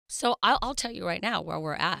So I'll tell you right now where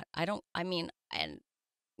we're at.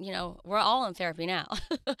 We're all in therapy now,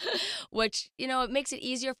 which, it makes it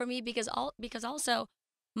easier for me because also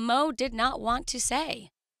Mo did not want to say.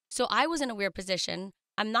 So I was in a weird position.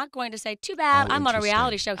 I'm not going to say, too bad, I'm on a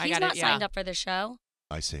reality show. He's not signed up for the show.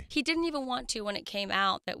 I see. He didn't even want to when it came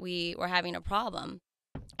out that we were having a problem.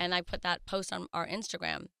 And I put that post on our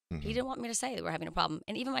Instagram. Mm-hmm. He didn't want me to say that we're having a problem.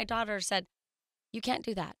 And even my daughter said, you can't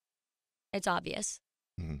do that. It's obvious.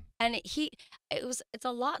 Mm-hmm. And it's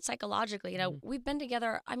a lot psychologically. We've been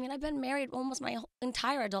together. I mean, I've been married almost my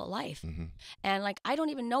entire adult life. Mm-hmm. And I don't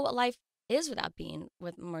even know what life is without being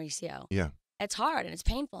with Mauricio. Yeah. It's hard and it's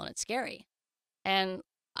painful and it's scary. And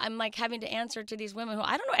I'm having to answer to these women who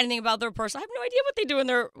I don't know anything about their person. I have no idea what they do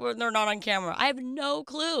when they're not on camera. I have no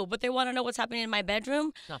clue, but they want to know what's happening in my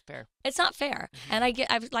bedroom. It's not fair. It's not fair. And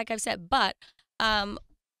like I've said, but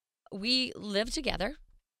we live together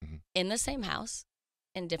in the same house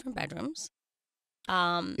in different bedrooms.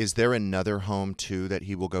 Is there another home too that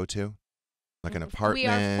he will go to? Like an apartment?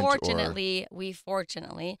 We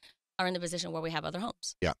fortunately are in the position where we have other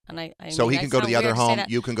homes. Yeah. And so he can go to the other home.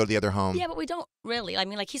 You can go to the other home. Yeah, but we don't really. I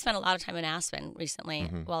mean, he spent a lot of time in Aspen recently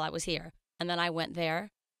while I was here. And then I went there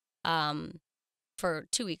for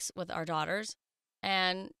 2 weeks with our daughters.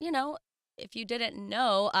 And, if you didn't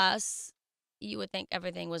know us, you would think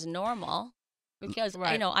everything was normal because,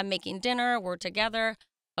 I'm making dinner, we're together,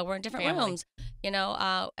 but we're in different rooms, and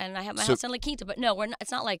I have my house in La Quinta. But no, it's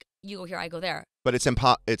not like you go here, I go there. But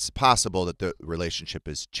it's possible that the relationship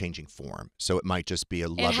is changing form. So it might just be a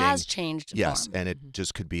loving. It has changed yes, form. And it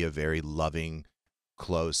just could be a very loving,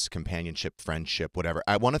 close companionship, friendship, whatever.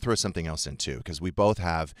 I want to throw something else in too, because we both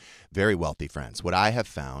have very wealthy friends. What I have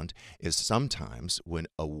found is sometimes when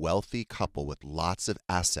a wealthy couple with lots of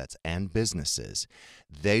assets and businesses,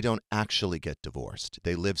 they don't actually get divorced.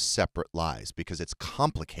 They live separate lives because it's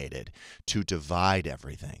complicated to divide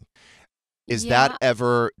everything. Does that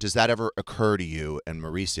ever occur to you and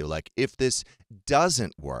Mauricio? Like, if this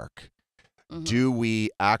doesn't work, do we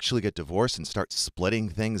actually get divorced and start splitting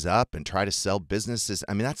things up and try to sell businesses?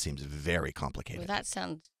 I mean, that seems very complicated. Well, that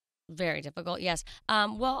sounds very difficult, yes.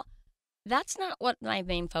 Well, that's not what my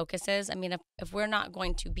main focus is. I mean, if we're not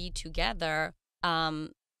going to be together, I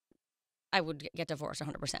would get divorced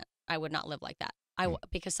 100%. I would not live like that.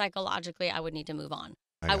 Because psychologically, I would need to move on.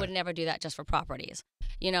 I would never do that just for properties.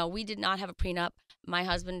 We did not have a prenup. My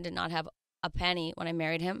husband did not have a penny when I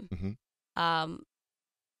married him.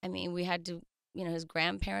 I mean, we had to, his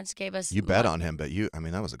grandparents gave us. You bet on him, but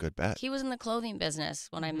that was a good bet. He was in the clothing business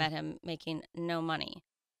when I met him, making no money.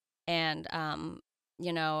 And,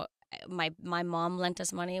 my mom lent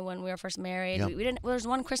us money when we were first married. Yep. We didn't. Well, there was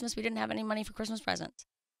one Christmas we didn't have any money for Christmas presents.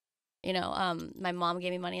 My mom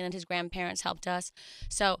gave me money, and then his grandparents helped us.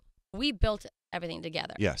 So we built everything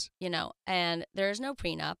together. Yes. And there's no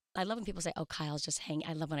prenup. I love when people say, oh, Kyle's just hanging.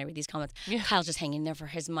 I love when I read these comments. Yeah. Kyle's just hanging there for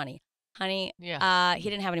his money. Honey, he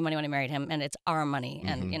didn't have any money when I married him, and it's our money.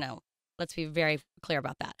 And, let's be very clear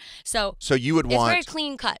about that. So you would want. It's very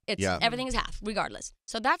clean cut. Everything is half, regardless.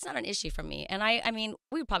 So that's not an issue for me. And I mean,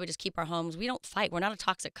 we would probably just keep our homes. We don't fight. We're not a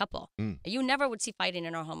toxic couple. You never would see fighting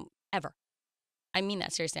in our home, ever. I mean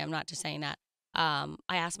that seriously. I'm not just saying that.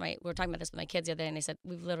 We were talking about this with my kids the other day, and they said,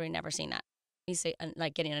 we've literally never seen that. We say,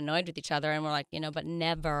 getting annoyed with each other, and we're like, but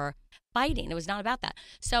never fighting. It was not about that.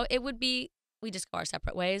 So it would be, we just go our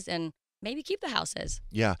separate ways and maybe keep the houses.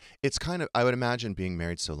 Yeah. It's kind of, I would imagine being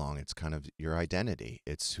married so long, it's kind of your identity.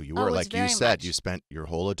 It's who you were. Like you said, much. You spent your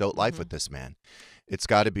whole adult life with this man. It's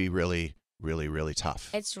got to be really, really, really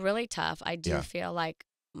tough. It's really tough. I do feel like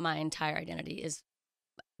my entire identity is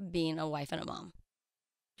being a wife and a mom.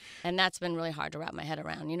 And that's been really hard to wrap my head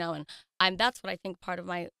around, and that's what I think part of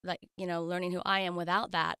my, learning who I am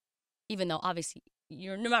without that, even though obviously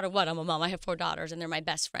no matter what, I'm a mom. I have 4 daughters and they're my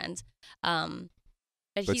best friends.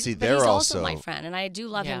 But he's also my friend, and I do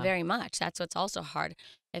love him very much. That's what's also hard.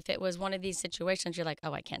 If it was one of these situations, you're like,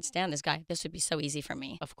 oh, I can't stand this guy. This would be so easy for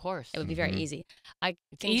me. Of course. It would be very easy.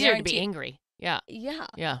 It's easier to be angry. Yeah. Yeah.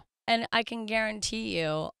 Yeah. And I can guarantee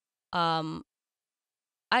you,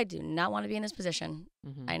 I do not want to be in this position.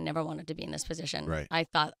 I never wanted to be in this position. Right. I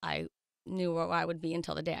thought I knew where I would be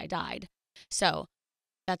until the day I died. So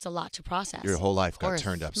that's a lot to process. Your whole life got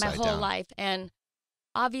turned upside down. My whole life. And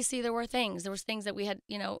obviously there was things that we had,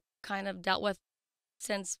 kind of dealt with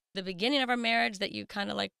since the beginning of our marriage that you kind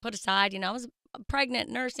of put aside. I was pregnant,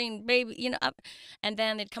 nursing, baby, and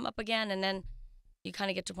then they'd come up again. And then you kind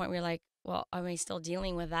of get to a point where you're like, well, am I still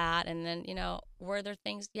dealing with that? And then, were there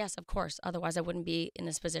things? Yes, of course. Otherwise, I wouldn't be in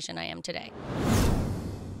this position I am today.